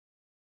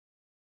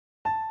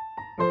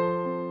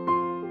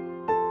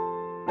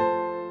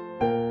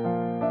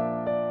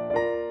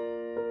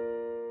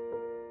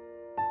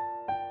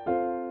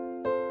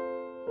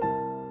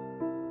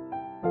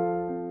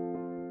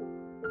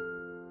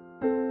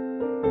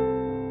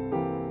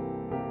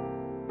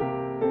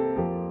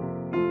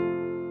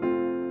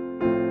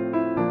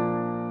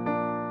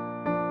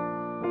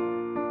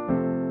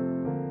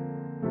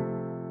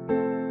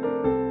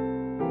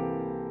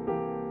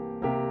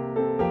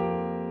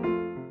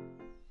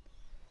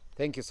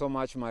Thank you so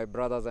much, my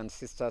brothers and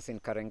sisters in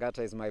Karengata.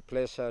 It's my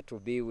pleasure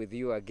to be with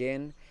you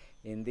again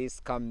in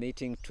this camp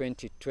meeting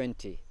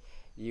 2020.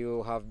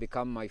 You have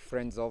become my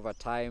friends over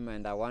time,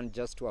 and I want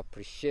just to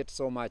appreciate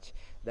so much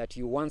that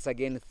you once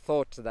again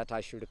thought that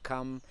I should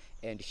come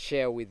and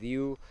share with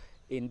you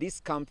in this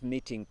camp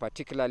meeting,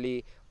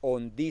 particularly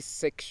on this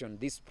section,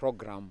 this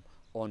program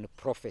on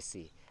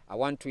prophecy. I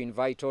want to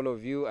invite all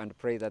of you and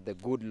pray that the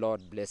good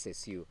Lord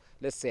blesses you.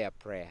 Let's say a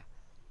prayer.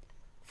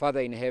 Father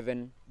in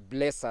heaven,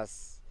 bless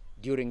us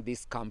during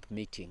this camp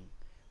meeting.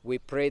 We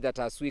pray that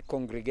as we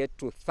congregate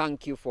to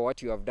thank you for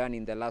what you have done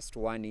in the last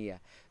 1 year,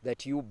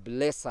 that you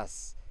bless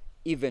us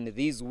even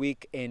this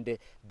week and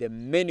the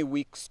many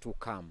weeks to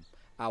come.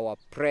 Our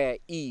prayer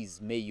is,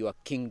 may your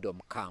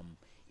kingdom come.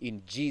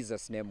 In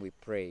Jesus' name we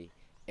pray.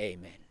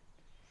 Amen.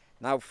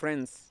 Now,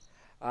 friends,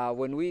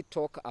 when we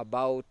talk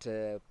about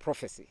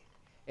prophecy,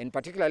 and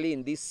particularly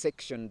in this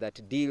section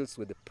that deals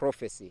with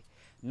prophecy,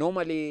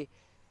 normally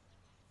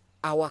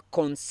our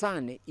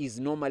concern is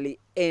normally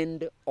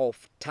end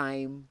of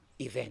time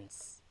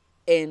events.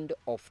 End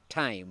of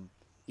time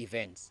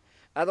events.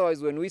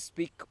 Otherwise, when we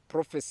speak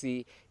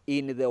prophecy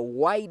in the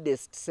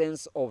widest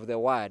sense of the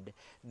word,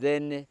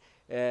 then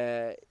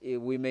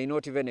we may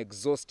not even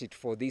exhaust it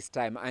for this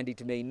time, and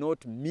it may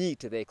not meet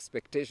the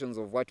expectations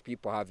of what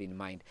people have in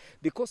mind.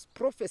 Because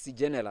prophecy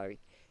generally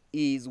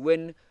is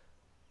when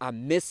a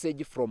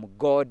message from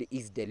God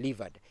is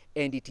delivered,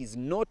 and it is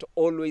not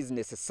always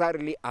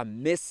necessarily a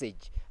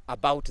message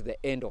about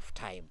the end of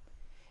time.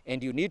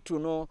 And you need to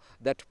know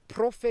that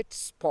prophets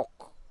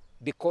spoke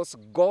because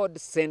God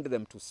sent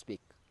them to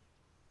speak.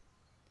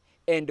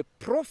 And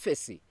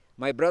prophecy,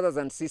 my brothers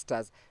and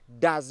sisters,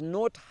 does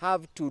not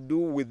have to do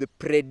with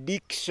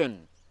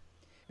prediction.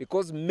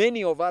 Because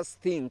many of us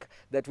think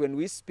that when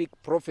we speak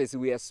prophecy,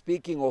 we are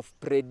speaking of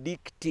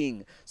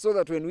predicting. So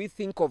that when we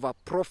think of a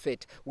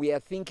prophet, we are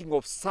thinking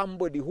of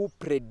somebody who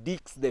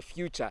predicts the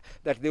future,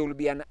 that there will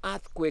be an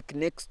earthquake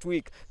next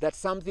week, that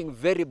something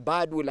very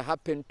bad will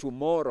happen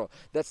tomorrow,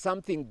 that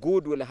something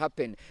good will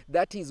happen.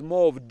 That is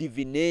more of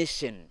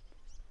divination.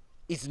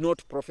 It's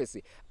not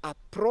prophecy. A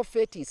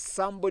prophet is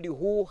somebody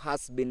who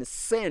has been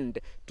sent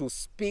to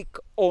speak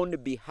on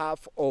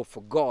behalf of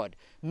God,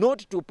 not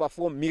to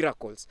perform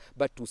miracles,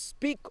 but to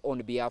speak on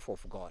behalf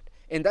of God.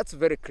 And that's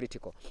very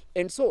critical.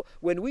 And so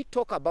when we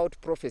talk about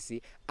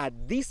prophecy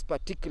at this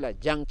particular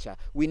juncture,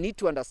 we need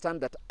to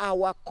understand that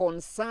our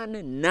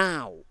concern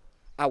now,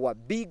 our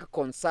big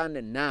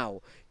concern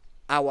now,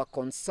 our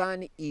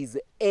concern is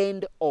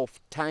end of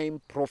time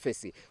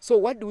prophecy. So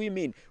what do we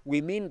mean? We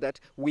mean that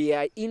we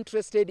are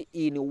interested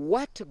in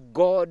what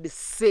God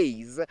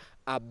says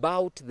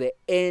about the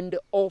end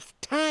of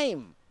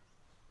time.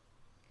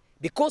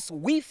 Because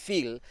we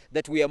feel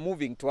that we are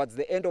moving towards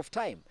the end of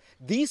time.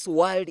 This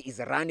world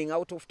is running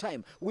out of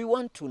time. We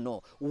want to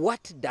know,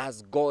 what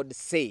does God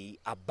say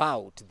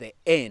about the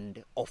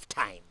end of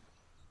time?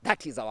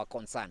 That is our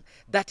concern.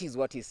 That is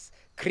what is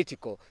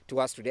critical to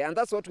us today. And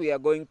that's what we are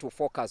going to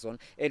focus on.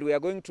 And we are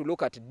going to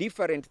look at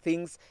different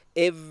things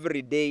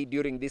every day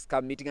during this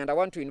camp meeting. And I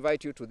want to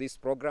invite you to this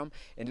program.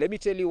 And let me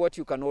tell you what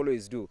you can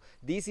always do.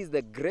 This is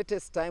the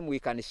greatest time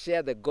we can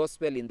share the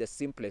gospel in the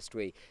simplest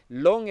way.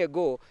 Long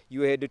ago,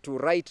 you had to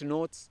write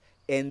notes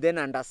and then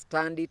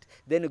understand it,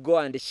 then go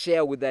and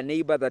share with a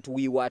neighbor that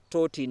we were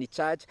taught in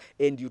church,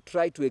 and you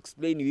try to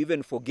explain, you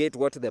even forget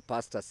what the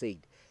pastor said.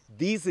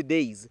 These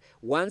days,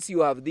 once you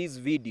have this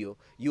video,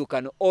 you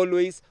can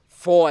always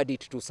forward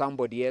it to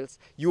somebody else.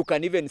 You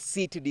can even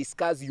sit,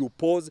 discuss, you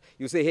pause,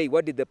 you say, hey,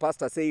 what did the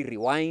pastor say?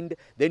 Rewind.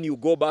 Then you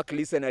go back,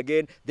 listen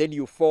again. Then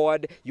you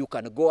forward. You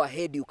can go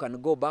ahead, you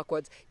can go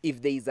backwards.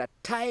 If there is a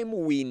time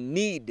we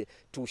need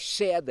to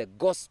share the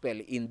gospel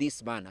in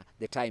this manner,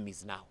 the time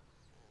is now.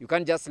 You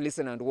can't just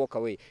listen and walk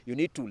away. You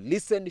need to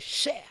listen,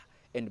 share,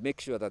 and make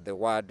sure that the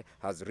word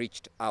has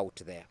reached out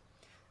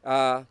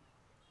there.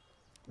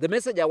 The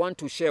message I want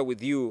to share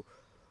with you,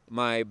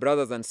 my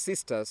brothers and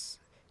sisters,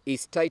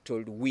 is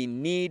titled, We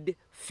Need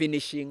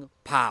Finishing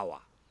Power.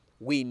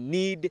 We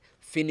need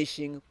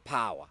finishing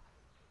power.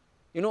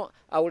 You know,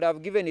 I would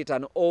have given it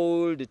an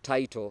old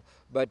title,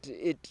 but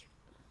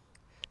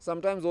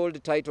sometimes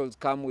old titles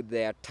come with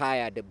their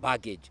tired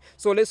baggage.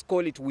 So let's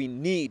call it, We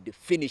Need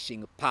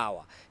Finishing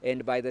Power.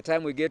 And by the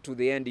time we get to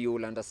the end, you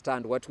will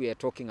understand what we are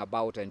talking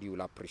about and you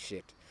will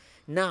appreciate.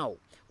 Now,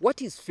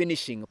 what is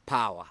finishing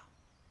power?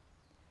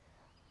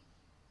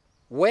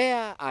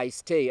 Where I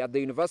stay at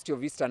the University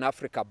of Eastern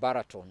Africa,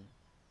 Baraton,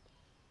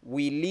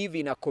 we live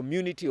in a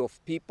community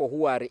of people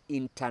who are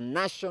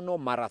international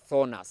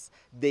marathoners.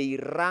 They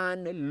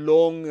run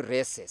long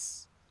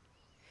races.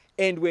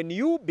 And when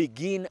you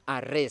begin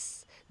a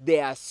race,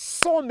 there are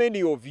so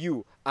many of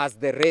you as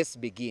the race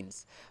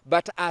begins.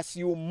 But as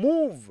you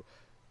move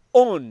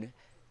on,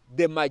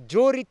 the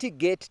majority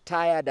get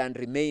tired and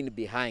remain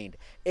behind.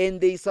 And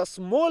there is a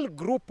small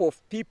group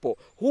of people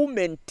who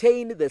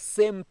maintain the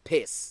same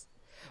pace.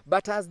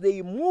 But as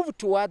they move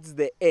towards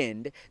the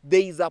end,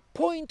 there is a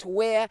point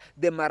where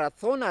the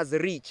marathoners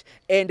reach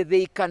and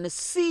they can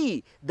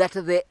see that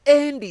the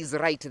end is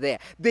right there.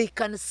 They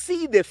can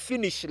see the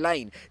finish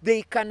line.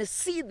 They can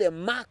see the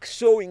mark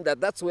showing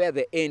that that's where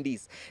the end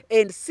is.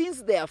 And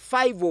since there are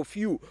 5 of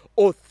you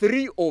or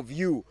 3 of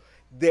you,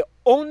 the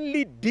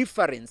only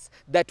difference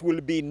that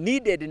will be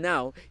needed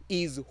now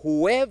is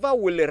whoever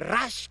will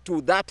rush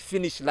to that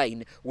finish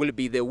line will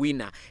be the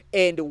winner.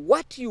 And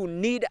what you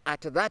need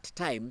at that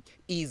time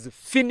is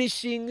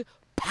finishing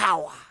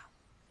power.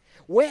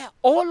 Where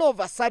all of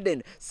a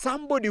sudden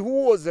somebody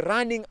who was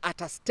running at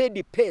a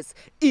steady pace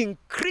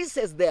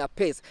increases their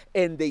pace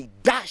and they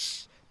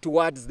dash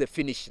towards the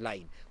finish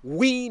line.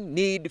 We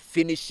need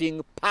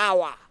finishing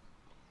power.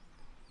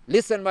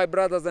 Listen, my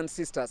brothers and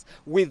sisters,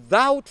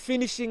 without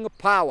finishing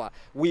power,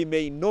 we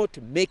may not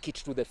make it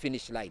to the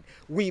finish line.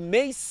 We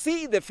may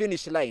see the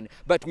finish line,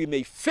 but we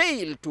may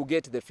fail to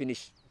get to the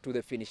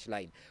finish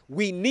line.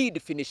 We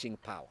need finishing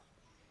power.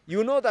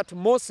 You know that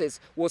Moses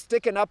was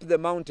taken up the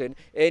mountain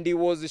and he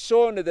was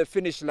shown the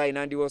finish line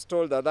and he was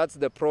told that that's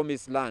the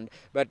promised land.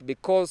 But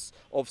because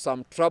of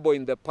some trouble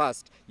in the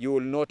past, you will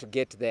not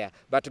get there.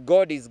 But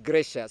God is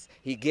gracious.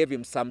 He gave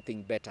him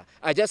something better.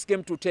 I just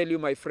came to tell you,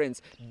 my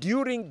friends,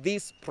 during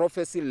this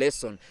prophecy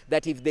lesson,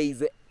 that if there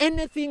is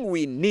anything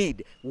we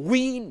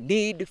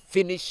need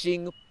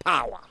finishing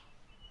power.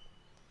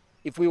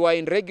 If we were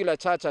in regular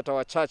church at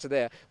our church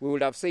there, we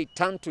would have said,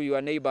 turn to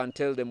your neighbor and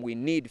tell them we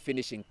need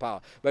finishing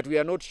power. But we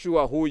are not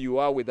sure who you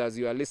are with as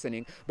you are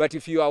listening. But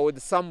if you are with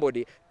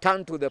somebody,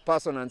 turn to the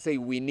person and say,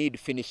 we need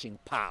finishing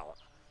power.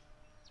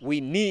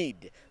 We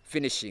need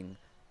finishing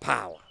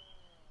power.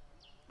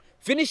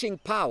 Finishing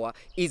power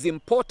is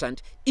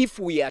important if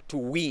we are to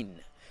win.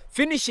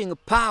 Finishing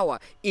power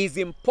is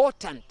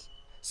important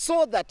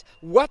so that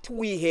what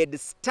we had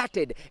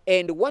started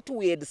and what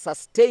we had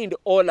sustained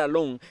all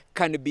along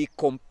can be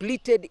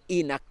completed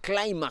in a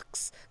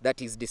climax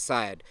that is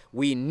desired.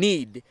 We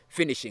need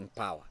finishing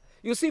power.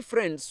 You see,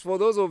 friends, for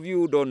those of you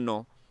who don't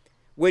know,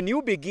 when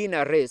you begin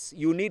a race,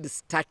 you need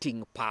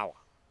starting power.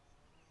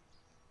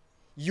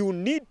 You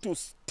need to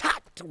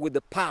start with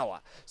the power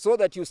so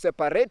that you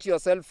separate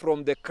yourself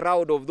from the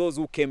crowd of those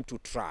who came to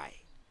try.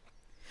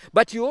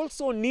 But you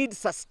also need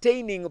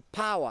sustaining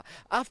power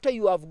after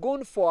you have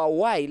gone for a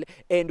while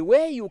and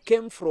where you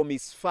came from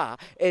is far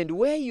and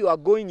where you are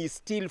going is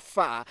still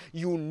far.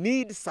 You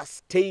need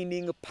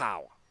sustaining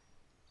power.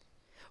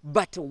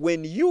 But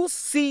when you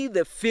see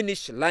the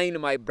finish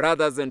line, my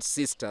brothers and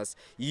sisters,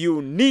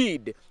 you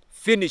need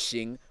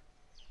finishing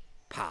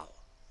power.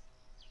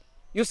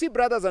 You see,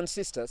 brothers and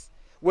sisters,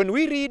 when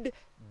we read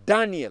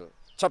Daniel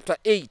chapter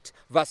 8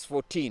 verse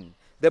 14,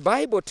 the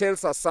Bible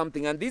tells us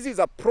something, and this is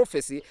a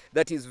prophecy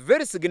that is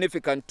very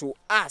significant to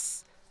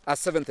us as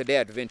Seventh-day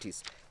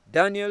Adventists.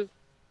 Daniel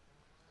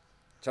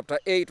chapter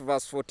 8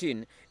 verse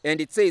 14,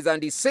 and it says,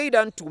 and he said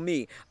unto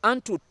me,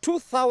 unto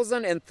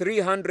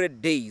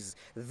 2,300 days,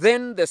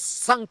 then the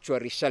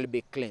sanctuary shall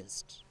be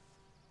cleansed.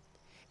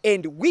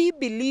 And we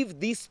believe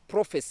this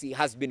prophecy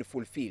has been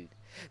fulfilled.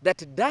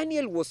 That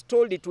Daniel was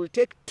told it will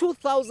take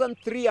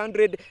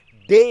 2,300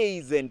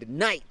 days and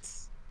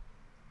nights,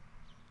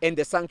 and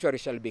the sanctuary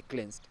shall be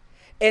cleansed.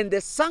 And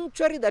the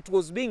sanctuary that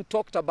was being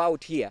talked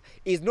about here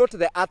is not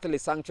the earthly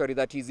sanctuary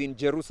that is in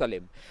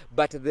Jerusalem,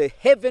 but the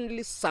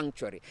heavenly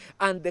sanctuary.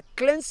 And the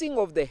cleansing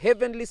of the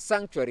heavenly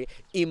sanctuary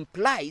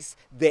implies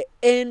the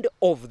end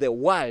of the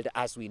world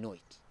as we know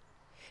it.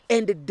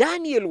 And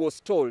Daniel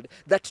was told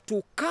that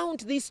to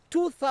count these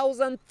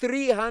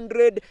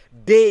 2,300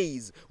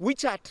 days,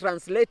 which are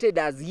translated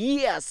as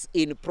years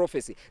in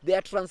prophecy. They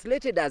are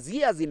translated as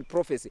years in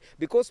prophecy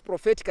because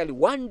prophetically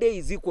 1 day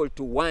is equal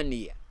to 1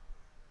 year.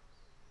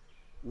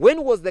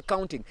 When was the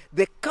counting?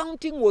 The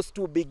counting was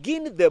to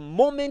begin the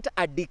moment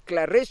a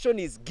declaration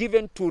is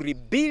given to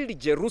rebuild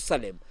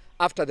Jerusalem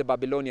after the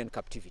Babylonian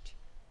captivity.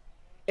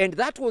 And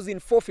that was in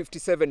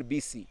 457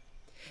 BC.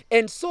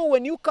 And so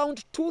when you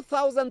count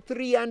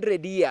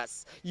 2,300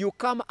 years, you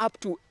come up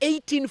to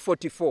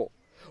 1844,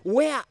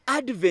 where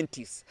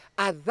Adventists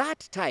at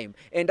that time,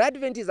 and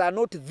Adventists are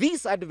not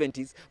these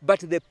Adventists, but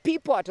the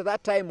people at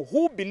that time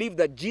who believed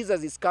that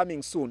Jesus is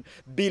coming soon,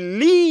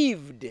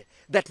 believed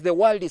that the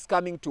world is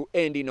coming to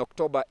end in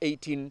October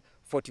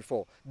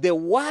 1844. The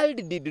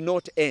world did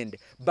not end,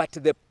 but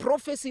the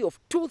prophecy of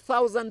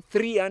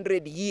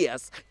 2,300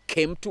 years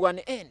came to an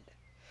end.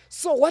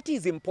 So what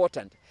is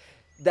important?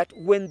 That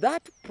when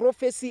that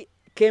prophecy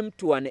came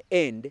to an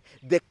end,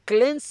 the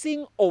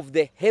cleansing of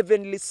the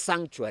heavenly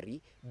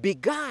sanctuary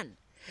began.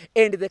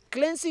 And the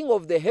cleansing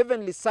of the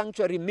heavenly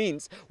sanctuary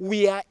means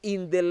we are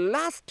in the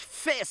last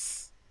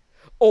phase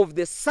of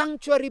the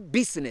sanctuary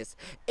business.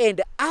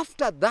 And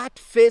after that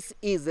phase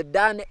is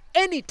done,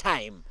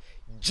 anytime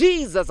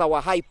Jesus,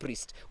 our high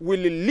priest, will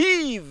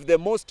leave the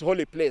most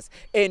holy place.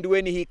 And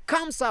when he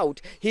comes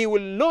out, he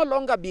will no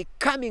longer be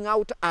coming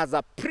out as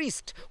a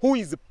priest who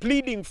is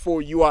pleading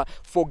for your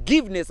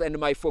forgiveness and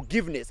my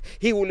forgiveness.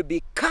 He will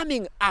be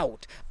coming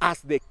out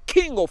as the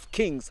King of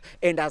Kings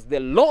and as the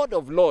Lord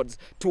of Lords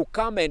to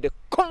come and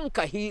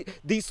conquer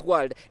this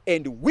world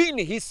and win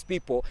his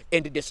people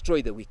and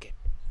destroy the wicked.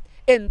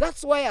 And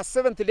that's why as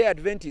Seventh-day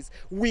Adventists,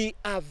 we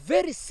are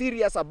very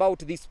serious about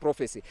this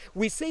prophecy.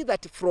 We say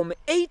that from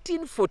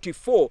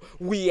 1844,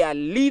 we are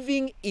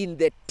living in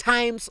the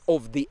times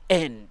of the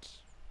end.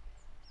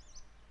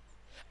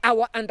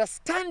 Our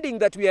understanding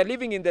that we are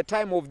living in the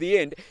time of the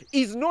end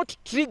is not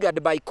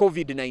triggered by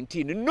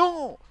COVID-19.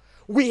 No,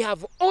 we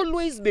have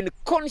always been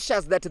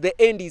conscious that the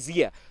end is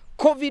here,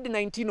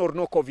 COVID-19 or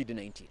no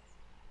COVID-19.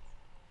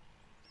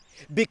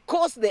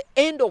 Because the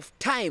end of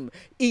time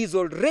is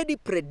already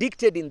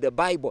predicted in the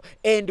Bible,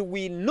 and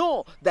we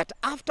know that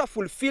after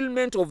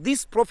fulfillment of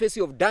this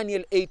prophecy of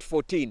Daniel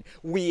 8:14,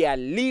 we are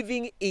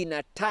living in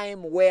a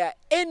time where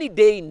any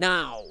day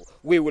now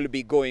we will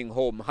be going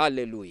home.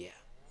 Hallelujah.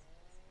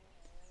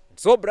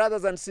 So,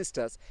 brothers and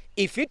sisters,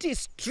 if it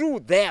is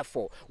true,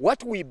 therefore,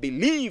 what we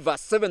believe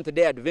as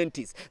Seventh-day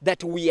Adventists,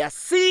 that we are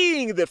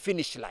seeing the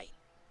finish line.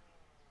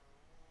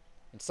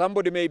 And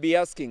somebody may be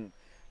asking,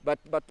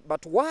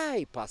 But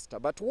why, Pastor?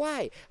 But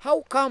why?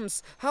 How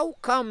comes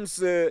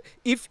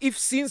if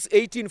since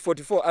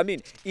 1844, I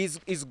mean,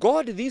 is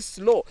God this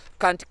slow?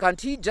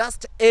 Can't he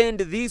just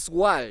end this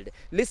world?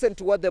 Listen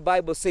to what the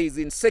Bible says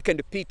in 2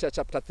 Peter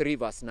chapter 3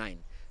 verse 9.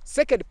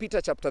 2 Peter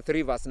chapter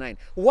 3 verse 9.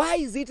 Why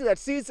is it that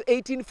since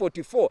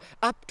 1844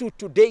 up to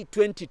today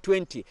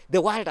 2020,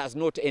 the world has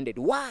not ended?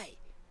 Why?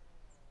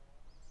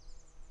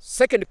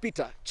 2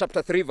 Peter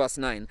chapter 3 verse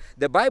 9,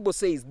 the Bible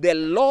says, the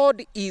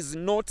Lord is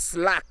not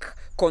slack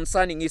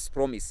concerning his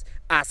promise,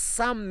 as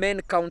some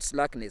men count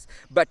slackness,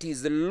 but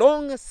is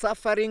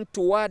long-suffering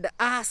toward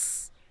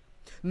us,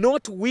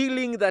 not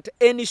willing that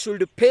any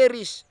should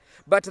perish,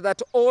 but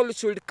that all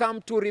should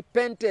come to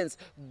repentance.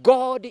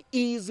 God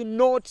is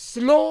not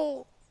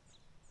slow.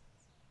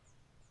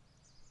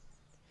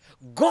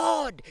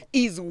 God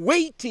is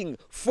waiting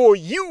for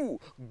you.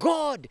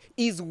 God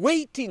is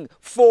waiting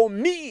for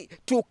me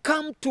to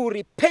come to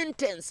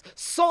repentance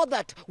so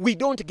that we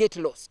don't get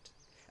lost.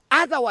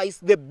 Otherwise,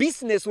 the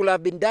business will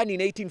have been done in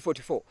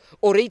 1844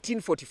 or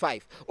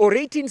 1845 or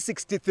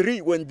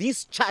 1863 when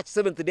this church,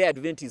 Seventh-day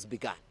Adventists,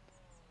 began.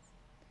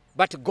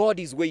 But God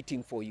is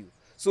waiting for you.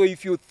 So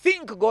if you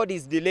think God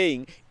is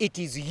delaying, it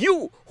is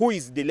you who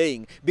is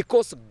delaying,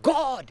 because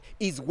God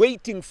is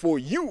waiting for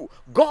you.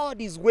 God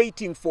is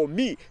waiting for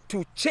me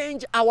to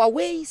change our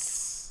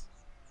ways.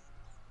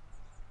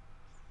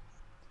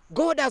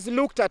 God has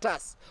looked at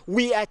us.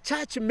 We are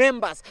church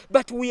members,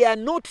 but we are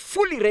not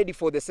fully ready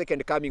for the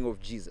second coming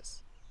of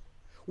Jesus.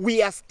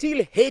 We are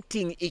still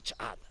hating each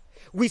other.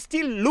 We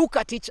still look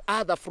at each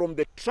other from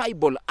the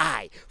tribal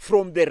eye,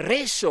 from the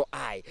racial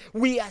eye.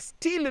 We are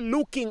still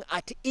looking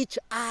at each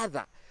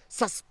other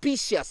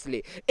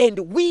suspiciously, and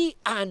we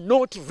are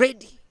not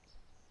ready.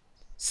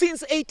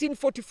 Since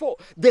 1844,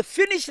 the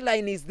finish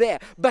line is there,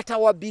 but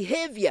our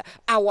behavior,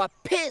 our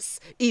pace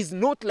is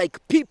not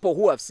like people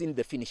who have seen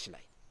the finish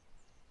line.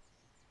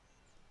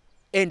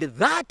 And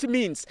that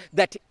means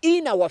that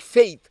in our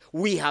faith,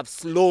 we have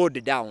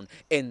slowed down.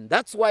 And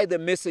that's why the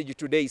message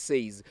today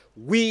says,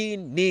 we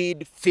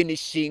need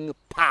finishing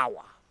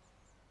power.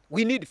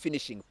 We need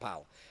finishing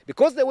power.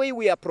 Because the way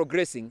we are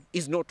progressing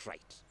is not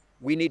right.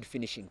 We need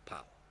finishing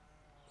power.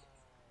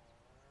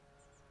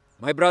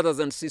 My brothers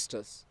and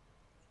sisters,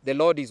 the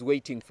Lord is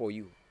waiting for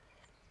you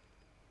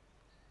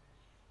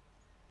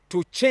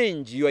to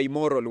change your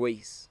immoral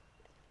ways.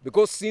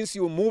 Because since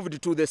you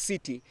moved to the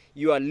city,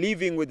 you are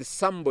living with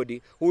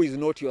somebody who is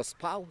not your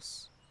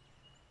spouse.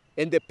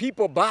 And the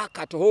people back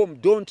at home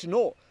don't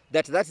know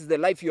that that is the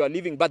life you are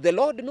living. But the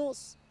Lord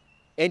knows.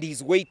 And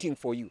he's waiting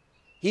for you.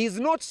 He is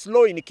not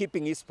slow in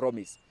keeping his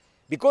promise.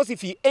 Because if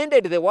he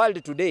ended the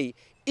world today,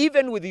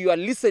 even with you are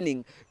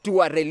listening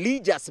to a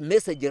religious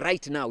message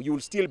right now, you will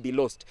still be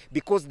lost.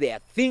 Because there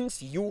are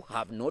things you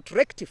have not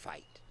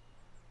rectified.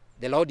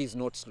 The Lord is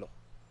not slow.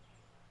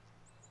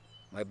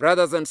 My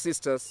brothers and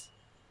sisters,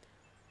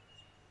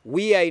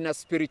 we are in a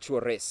spiritual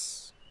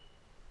race.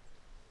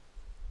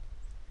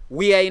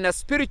 We are in a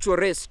spiritual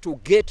race to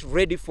get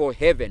ready for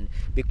heaven,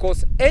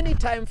 because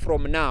anytime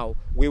from now,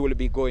 we will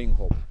be going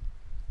home.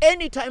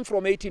 Anytime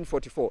from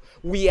 1844,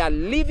 we are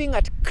living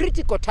at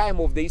critical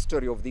time of the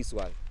history of this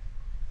world.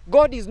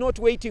 God is not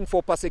waiting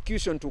for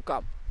persecution to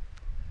come.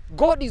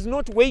 God is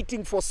not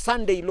waiting for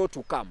Sunday law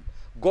to come.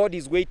 God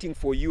is waiting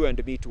for you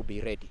and me to be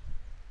ready.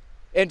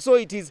 And so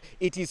it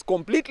is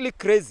completely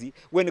crazy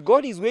when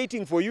God is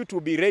waiting for you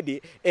to be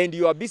ready and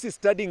you are busy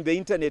studying the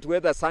internet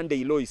whether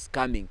Sunday law is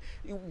coming.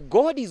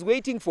 God is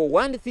waiting for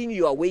one thing,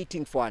 you are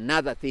waiting for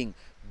another thing.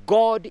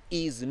 God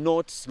is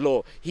not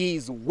slow. He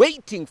is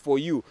waiting for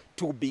you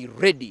to be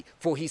ready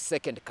for his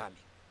second coming.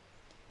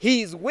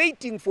 He is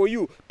waiting for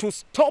you to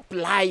stop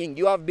lying.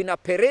 You have been a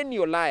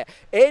perennial liar.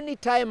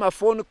 Anytime a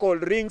phone call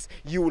rings,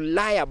 you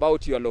lie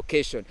about your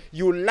location.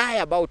 You lie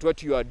about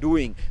what you are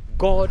doing.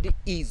 God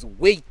is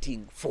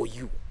waiting for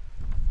you.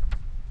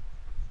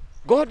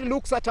 God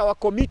looks at our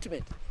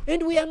commitment,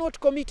 and we are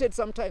not committed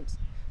sometimes.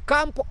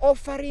 Camp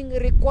offering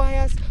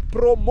requires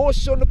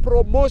promotion,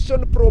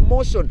 promotion,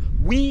 promotion.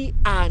 We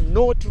are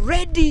not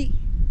ready.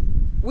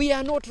 We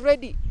are not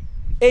ready.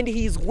 And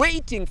he is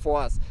waiting for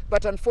us.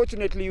 But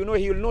unfortunately,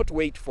 he will not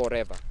wait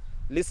forever.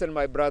 Listen,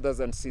 my brothers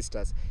and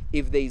sisters,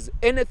 if there is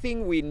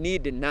anything we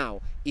need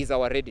now, is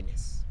our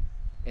readiness.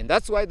 And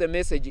that's why the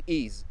message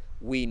is,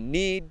 we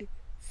need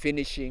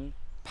finishing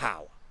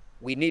power.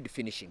 We need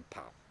finishing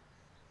power.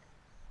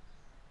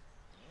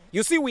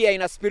 You see, we are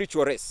in a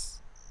spiritual race.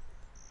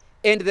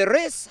 And the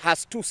race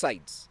has two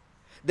sides.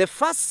 The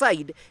first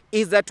side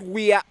is that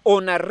we are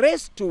on a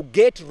race to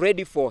get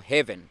ready for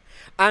heaven.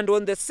 And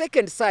on the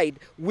second side,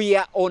 we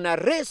are on a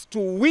race to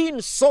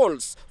win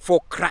souls for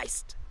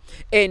Christ.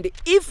 And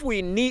if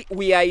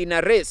we are in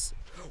a race,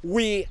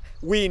 we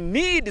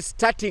need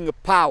starting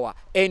power,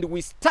 and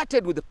we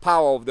started with the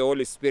power of the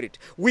Holy Spirit.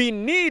 We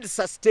need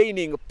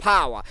sustaining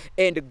power,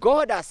 and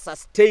God has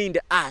sustained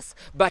us.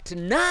 But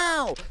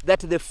now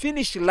that the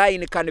finish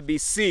line can be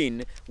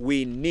seen,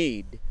 we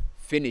need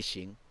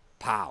finishing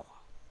power.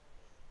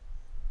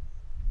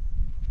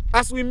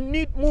 As we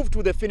move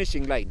to the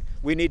finishing line,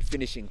 we need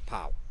finishing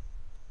power.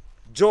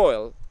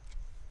 Joel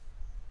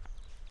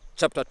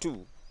chapter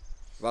 2,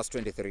 verse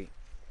 23.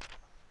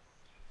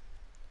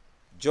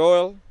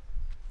 Joel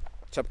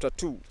chapter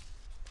 2,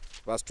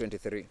 verse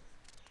 23.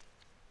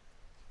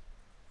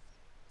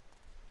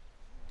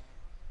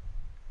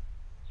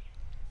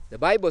 The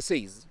Bible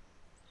says,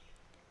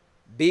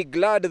 "Be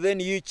glad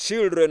then, ye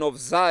children of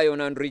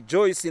Zion, and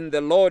rejoice in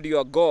the Lord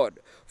your God,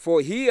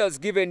 for he has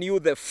given you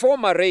the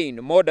former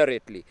rain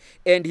moderately,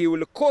 and he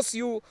will cause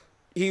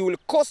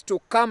to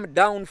come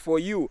down for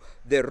you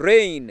the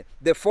rain,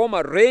 the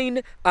former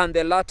rain and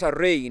the latter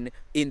rain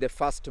in the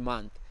first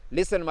month."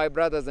 Listen, my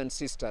brothers and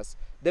sisters,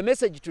 the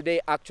message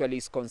today actually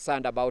is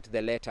concerned about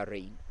the latter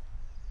rain.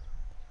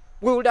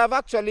 We would have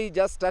actually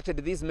just started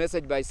this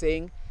message by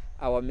saying,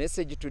 our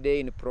message today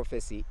in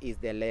prophecy is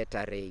the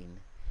latter rain.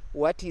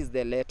 What is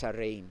the latter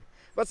rain?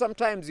 But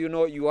sometimes,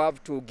 you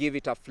have to give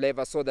it a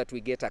flavor so that we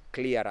get a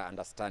clearer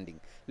understanding.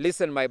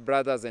 Listen, my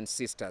brothers and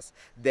sisters,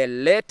 the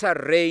latter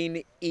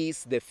rain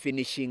is the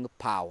finishing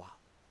power.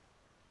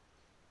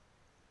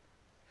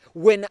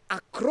 When a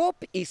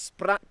crop is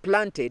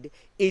planted,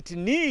 it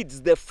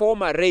needs the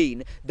former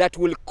rain that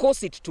will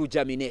cause it to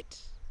germinate.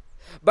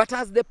 But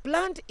as the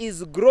plant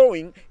is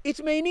growing,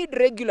 it may need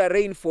regular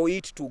rain for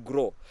it to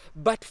grow.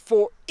 But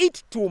for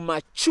it to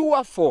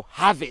mature for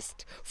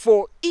harvest,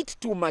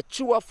 it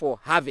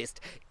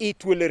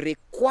will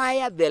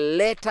require the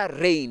latter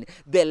rain.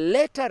 The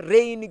latter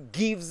rain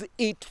gives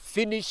it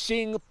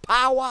finishing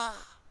power.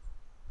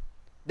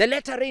 The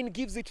latter rain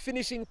gives it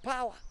finishing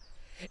power.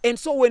 And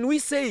so when we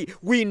say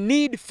we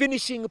need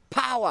finishing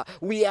power,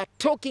 we are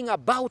talking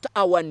about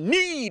our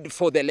need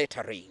for the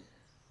latter rain.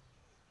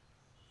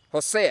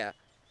 Hosea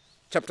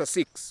chapter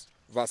 6,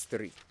 verse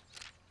 3.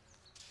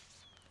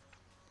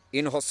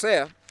 In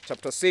Hosea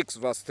chapter 6,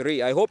 verse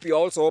 3, I hope you're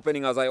also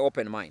opening as I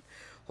open mine.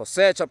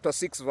 Hosea chapter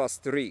 6, verse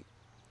 3.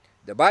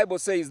 The Bible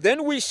says, "Then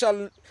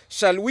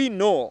shall we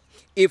know,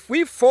 if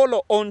we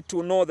follow on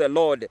to know the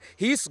Lord,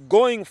 his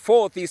going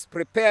forth is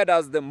prepared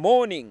as the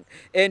morning,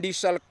 and he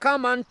shall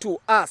come unto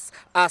us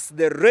as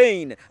the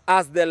rain,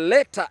 as the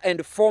latter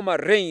and former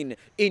rain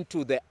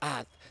into the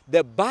earth."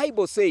 The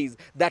Bible says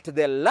that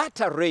the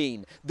latter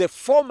rain, the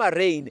former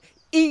rain,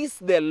 is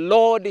the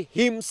Lord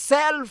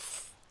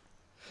himself.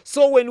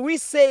 So when we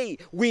say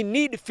we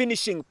need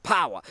finishing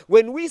power,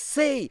 when we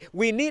say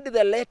we need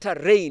the latter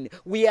rain,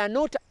 we are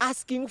not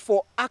asking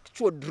for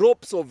actual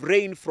drops of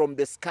rain from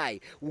the sky.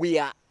 We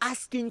are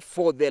asking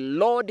for the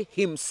Lord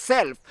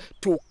himself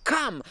to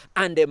come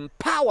and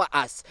empower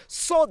us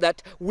so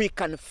that we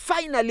can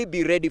finally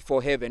be ready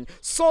for heaven,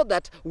 so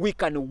that we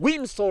can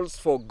win souls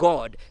for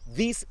God.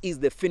 This is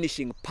the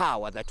finishing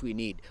power that we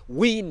need.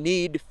 We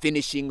need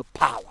finishing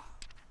power.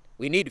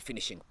 We need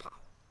finishing power.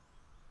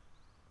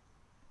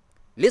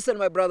 Listen,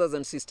 my brothers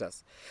and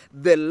sisters,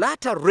 the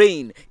latter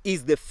rain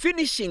is the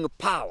finishing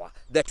power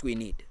that we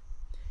need.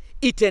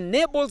 It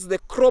enables the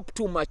crop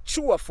to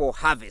mature for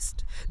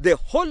harvest. The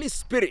Holy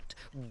Spirit,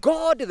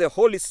 God the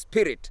Holy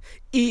Spirit,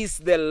 is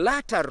the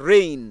latter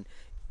rain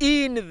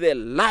in the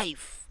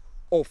life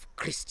of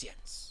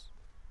Christians.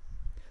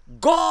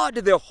 God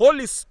the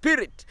Holy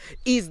Spirit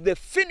is the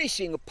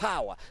finishing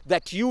power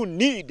that you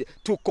need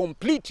to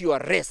complete your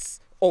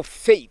race of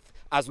faith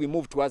as we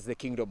move towards the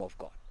kingdom of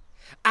God.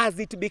 As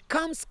it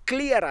becomes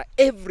clearer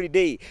every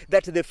day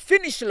that the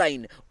finish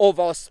line of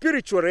our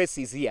spiritual race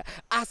is here,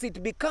 as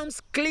it becomes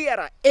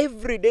clearer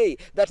every day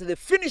that the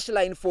finish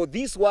line for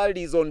this world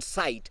is on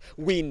sight,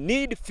 we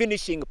need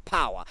finishing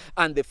power.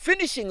 And the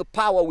finishing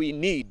power we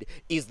need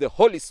is the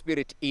Holy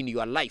Spirit in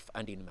your life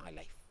and in my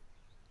life.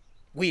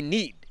 We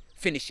need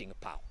finishing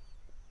power.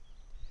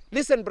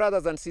 Listen,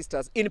 brothers and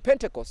sisters, in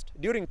Pentecost,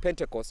 during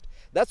Pentecost,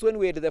 that's when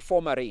we had the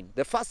former rain,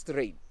 the first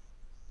rain,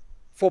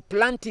 for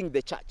planting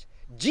the church.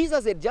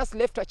 Jesus had just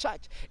left a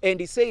church, and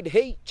he said,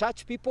 hey,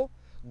 church people,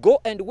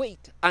 go and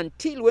wait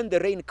until when the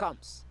rain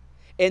comes.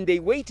 And they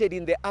waited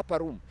in the upper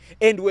room.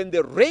 And when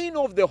the rain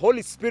of the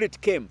Holy Spirit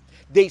came,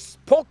 they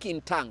spoke in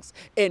tongues.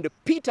 And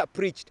Peter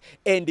preached.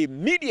 And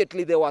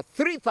immediately there were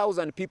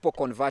 3,000 people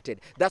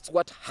converted. That's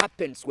what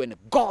happens when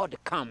God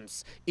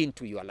comes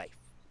into your life.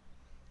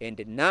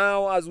 And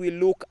now as we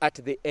look at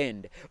the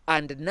end,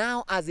 and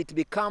now as it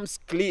becomes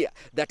clear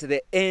that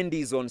the end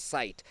is on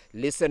sight,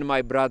 listen,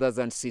 my brothers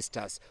and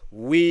sisters,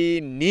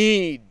 we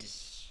need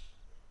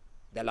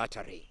the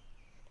latter rain.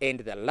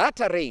 And the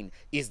latter rain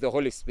is the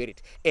Holy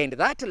Spirit. And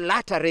that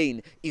latter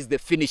rain is the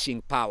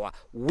finishing power.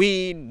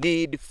 We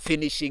need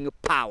finishing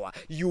power.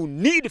 You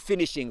need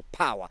finishing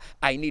power.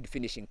 I need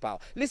finishing power.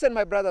 Listen,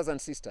 my brothers and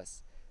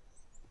sisters.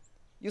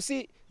 You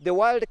see, the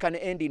world can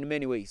end in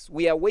many ways.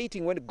 We are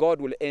waiting when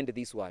God will end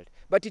this world.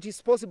 But it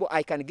is possible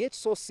I can get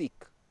so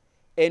sick.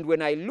 And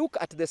when I look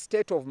at the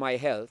state of my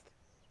health,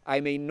 I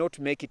may not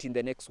make it in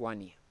the next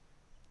 1 year.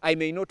 I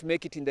may not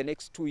make it in the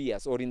next 2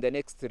 years or in the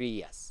next 3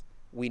 years.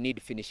 We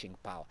need finishing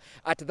power.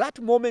 At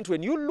that moment,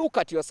 when you look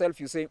at yourself,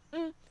 you say,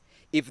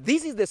 if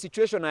this is the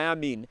situation I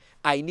am in,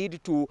 I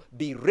need to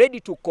be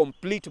ready to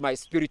complete my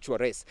spiritual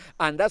race.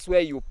 And that's where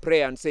you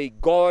pray and say,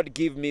 God,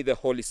 give me the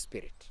Holy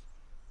Spirit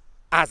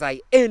as I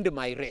end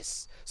my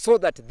race, so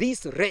that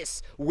this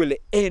race will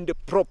end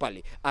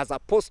properly. As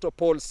Apostle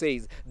Paul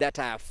says, that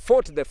I have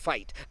fought the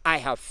fight, I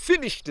have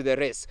finished the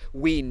race.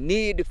 We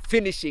need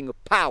finishing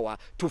power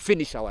to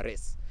finish our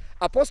race.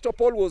 Apostle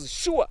Paul was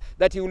sure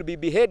that he will be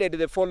beheaded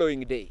the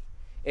following day.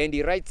 And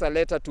he writes a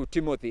letter to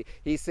Timothy.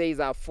 He says,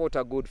 I have fought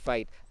a good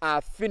fight. I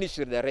have finished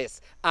the race.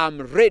 I'm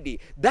ready.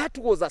 That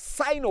was a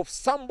sign of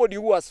somebody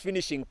who was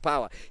finishing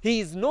power. He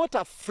is not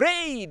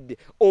afraid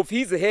of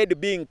his head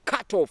being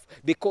cut off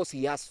because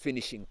he has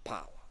finishing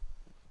power.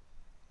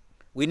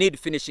 We need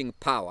finishing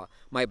power,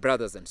 my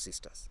brothers and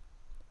sisters.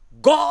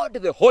 God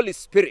the Holy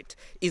Spirit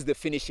is the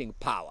finishing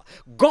power.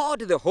 God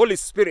the Holy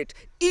Spirit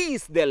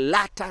is the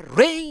latter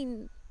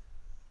rain.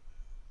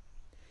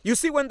 You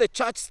see, when the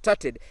church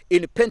started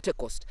in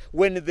Pentecost,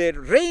 when the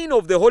rain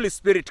of the Holy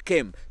Spirit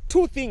came,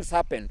 two things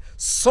happened.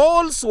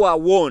 Souls were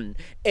won,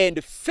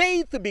 and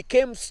faith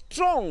became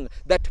strong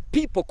that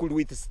people could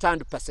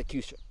withstand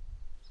persecution.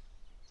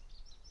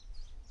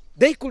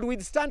 They could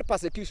withstand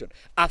persecution.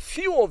 A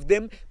few of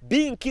them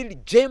being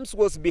killed. James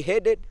was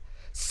beheaded.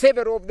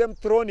 Several of them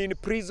thrown in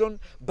prison.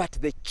 But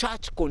the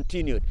church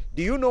continued.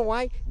 Do you know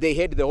why? They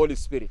had the Holy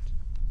Spirit.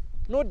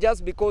 Not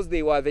just because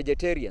they were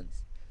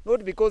vegetarians.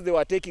 Not because they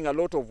were taking a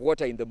lot of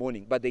water in the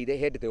morning, but they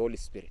had the Holy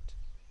Spirit.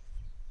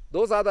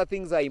 Those other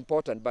things are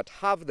important, but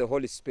have the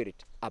Holy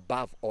Spirit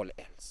above all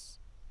else.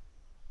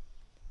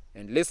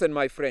 And listen,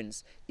 my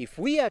friends, if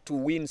we are to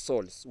win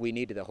souls, we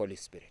need the Holy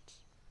Spirit.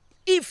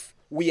 If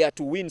we are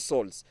to win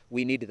souls,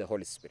 we need the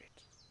Holy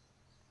Spirit.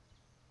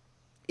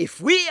 If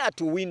we are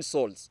to win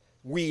souls,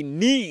 we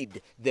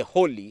need the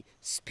Holy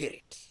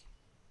Spirit.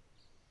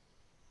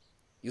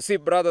 You see,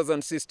 brothers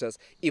and sisters,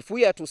 if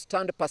we are to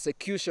stand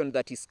persecution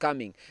that is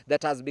coming,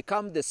 that has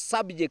become the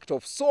subject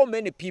of so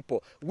many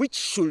people, which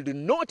should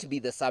not be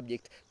the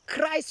subject,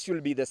 Christ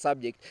should be the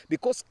subject,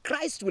 because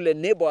Christ will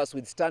enable us to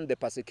withstand the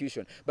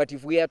persecution. But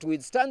if we are to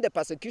withstand the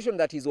persecution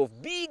that is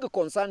of big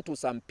concern to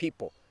some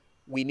people,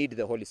 we need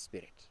the Holy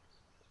Spirit.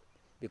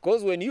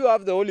 Because when you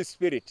have the Holy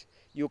Spirit,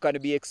 you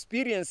can be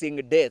experiencing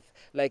death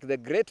like the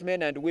great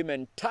men and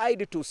women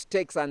tied to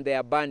stakes and they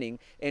are burning.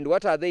 And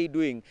what are they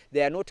doing?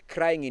 They are not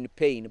crying in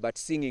pain, but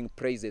singing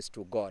praises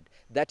to God.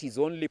 That is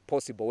only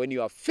possible when you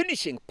have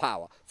finishing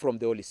power from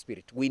the Holy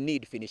Spirit. We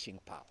need finishing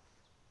power.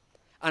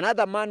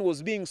 Another man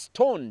was being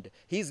stoned.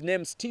 His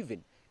name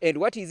Stephen. And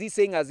what is he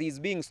saying as he's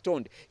being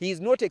stoned? He is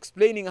not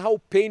explaining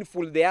how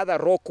painful the other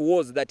rock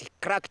was that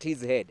cracked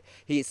his head.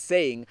 He is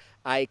saying,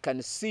 I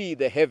can see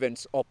the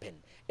heavens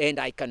open. And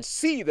I can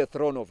see the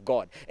throne of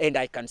God. And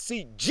I can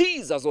see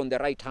Jesus on the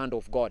right hand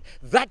of God.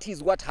 That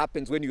is what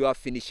happens when you have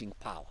finishing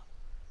power.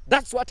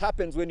 That's what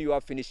happens when you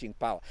have finishing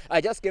power. I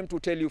just came to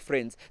tell you,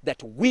 friends,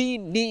 that we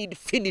need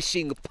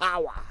finishing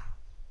power.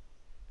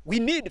 We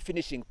need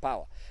finishing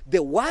power.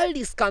 The world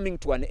is coming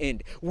to an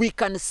end. We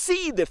can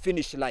see the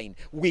finish line.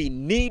 We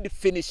need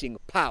finishing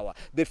power.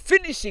 The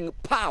finishing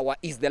power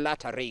is the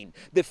latter rain.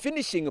 The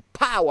finishing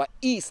power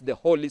is the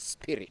Holy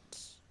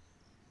Spirit.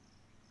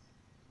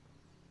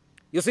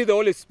 You see, the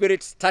Holy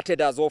Spirit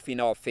started us off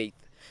in our faith.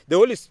 The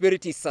Holy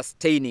Spirit is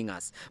sustaining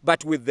us.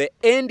 But with the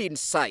end in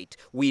sight,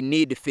 we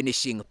need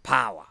finishing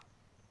power.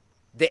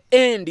 The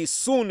end is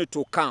soon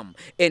to come,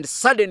 and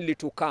suddenly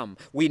to come.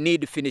 We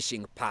need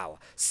finishing power.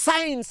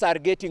 Signs are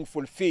getting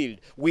fulfilled.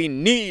 We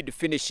need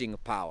finishing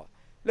power.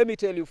 Let me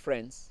tell you,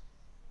 friends,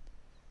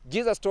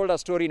 Jesus told a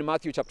story in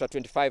Matthew chapter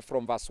 25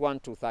 from verse 1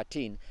 to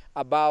 13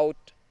 about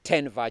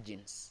 10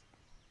 virgins.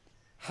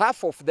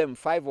 Half of them,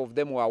 5 of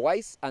them were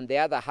wise, and the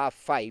other half,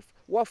 5,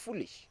 were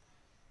foolish.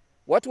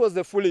 What was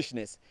the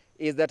foolishness?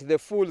 Is that the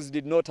fools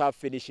did not have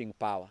finishing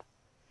power.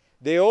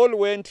 They all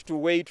went to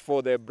wait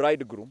for the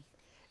bridegroom,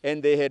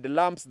 and they had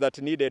lamps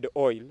that needed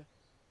oil.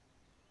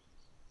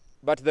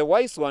 But the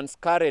wise ones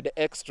carried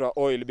extra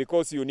oil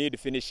because you need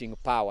finishing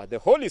power. The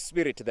Holy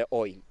Spirit, the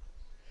oil.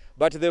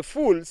 But the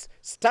fools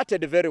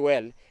started very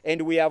well,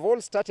 and we have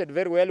all started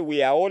very well.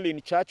 We are all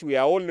in church. We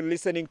are all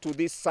listening to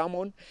this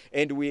sermon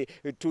and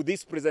to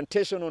this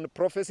presentation on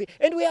prophecy,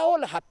 and we are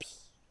all happy.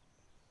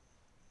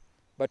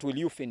 But will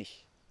you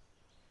finish?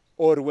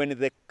 Or when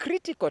the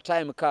critical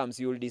time comes,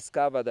 you will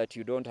discover that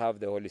you don't have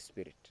the Holy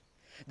Spirit.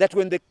 That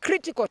when the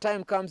critical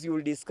time comes, you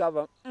will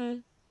discover,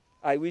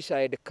 I wish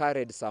I had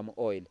carried some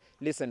oil.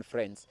 Listen,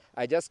 friends,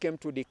 I just came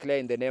to declare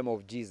in the name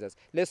of Jesus,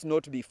 let's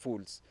not be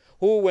fools.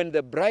 Who, when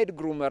the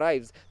bridegroom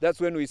arrives, that's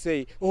when we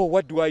say, oh,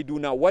 what do I do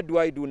now? What do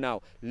I do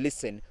now?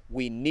 Listen,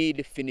 we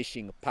need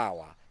finishing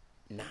power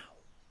now.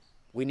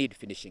 We need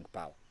finishing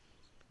power.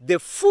 The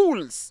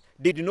fools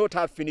did not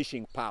have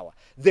finishing power.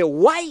 The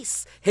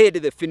wise had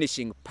the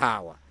finishing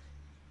power.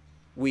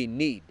 We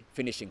need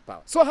finishing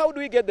power. So how do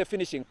we get the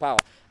finishing power?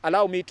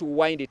 Allow me to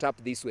wind it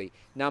up this way.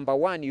 Number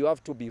one, you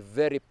have to be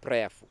very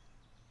prayerful.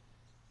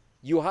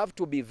 You have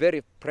to be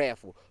very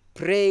prayerful.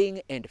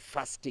 Praying and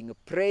fasting.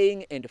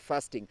 Praying and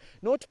fasting.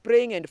 Not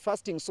praying and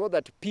fasting so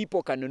that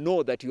people can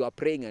know that you are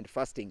praying and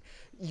fasting.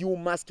 You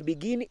must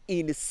begin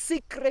in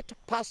secret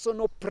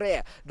personal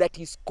prayer that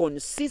is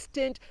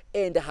consistent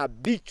and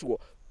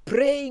habitual.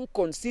 Praying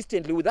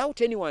consistently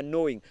without anyone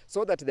knowing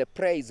so that the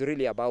prayer is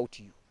really about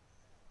you.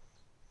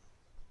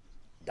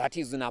 That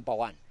is number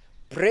one.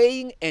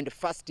 Praying and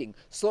fasting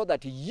so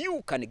that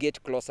you can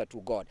get closer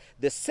to God.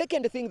 The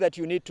second thing that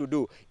you need to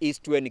do is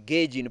to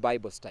engage in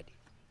Bible study.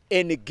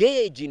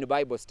 Engage in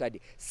Bible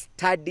study.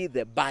 Study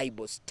the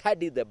Bible.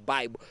 Study the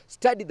Bible.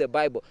 Study the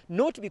Bible.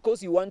 Not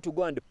because you want to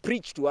go and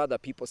preach to other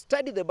people.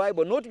 Study the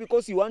Bible not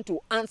because you want to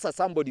answer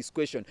somebody's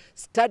question.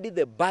 Study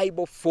the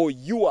Bible for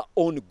your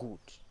own good.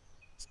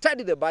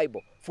 Study the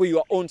Bible for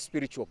your own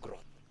spiritual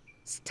growth.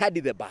 Study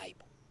the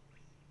Bible.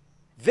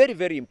 Very,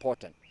 very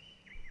important.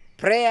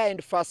 Prayer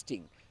and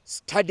fasting,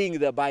 studying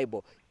the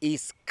Bible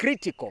is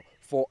critical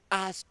for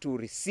us to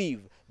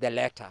receive the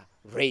latter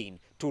rain,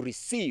 to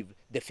receive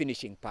the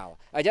finishing power.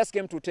 I just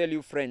came to tell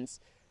you, friends,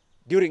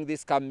 during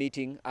this camp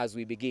meeting as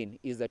we begin,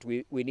 is that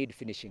we need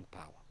finishing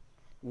power.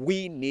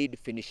 We need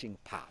finishing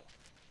power.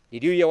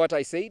 Did you hear what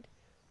I said?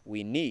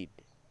 We need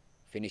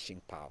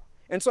finishing power.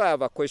 And so I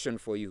have a question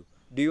for you.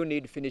 Do you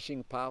need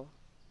finishing power?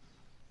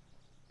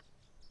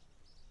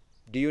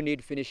 Do you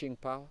need finishing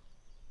power?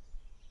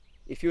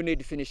 If you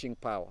need finishing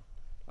power,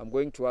 I'm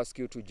going to ask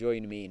you to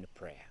join me in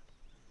prayer.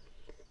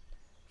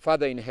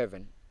 Father in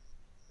heaven,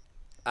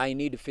 I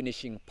need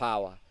finishing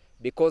power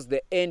because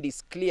the end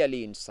is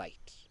clearly in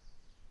sight.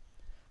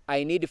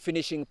 I need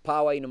finishing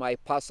power in my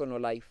personal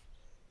life,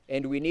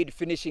 and we need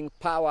finishing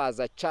power as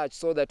a church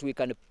so that we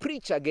can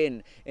preach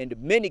again and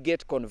many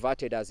get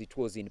converted as it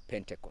was in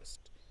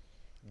Pentecost.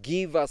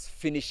 Give us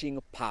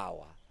finishing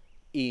power.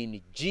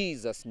 In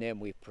Jesus' name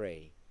we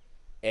pray.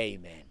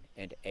 Amen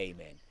and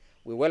amen.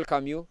 We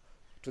welcome you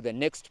to the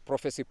next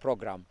prophecy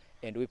program,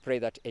 and we pray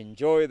that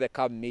enjoy the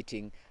camp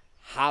meeting,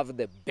 have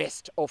the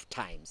best of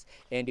times,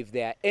 and if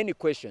there are any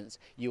questions,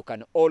 you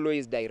can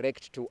always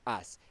direct to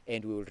us,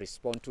 and we will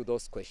respond to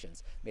those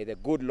questions. May the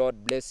good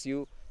Lord bless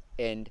you,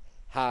 and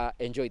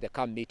enjoy the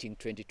camp meeting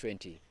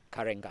 2020,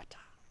 Karengata.